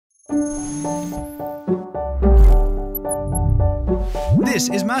This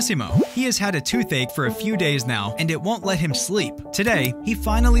is Massimo. He has had a toothache for a few days now, and it won't let him sleep. Today, he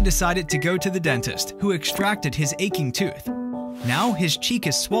finally decided to go to the dentist, who extracted his aching tooth. Now his cheek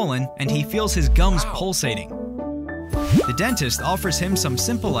is swollen, and he feels his gums pulsating. The dentist offers him some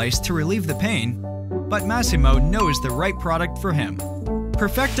simple ice to relieve the pain, but Massimo knows the right product for him.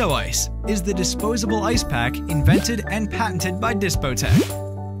 Perfecto ICE is the disposable ice pack invented and patented by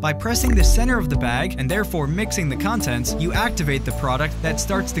Dispotech. By pressing the center of the bag and therefore mixing the contents, you activate the product that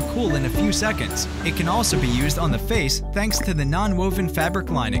starts to cool in a few seconds. It can also be used on the face thanks to the non-woven fabric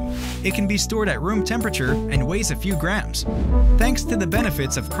lining. It can be stored at room temperature and weighs a few grams. Thanks to the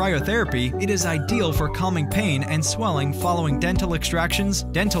benefits of cryotherapy, it is ideal for calming pain and swelling following dental extractions,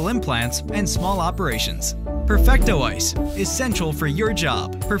 dental implants, and small operations. Perfecto ICE, essential for your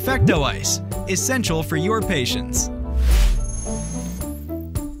job. Perfecto ICE, essential for your patients.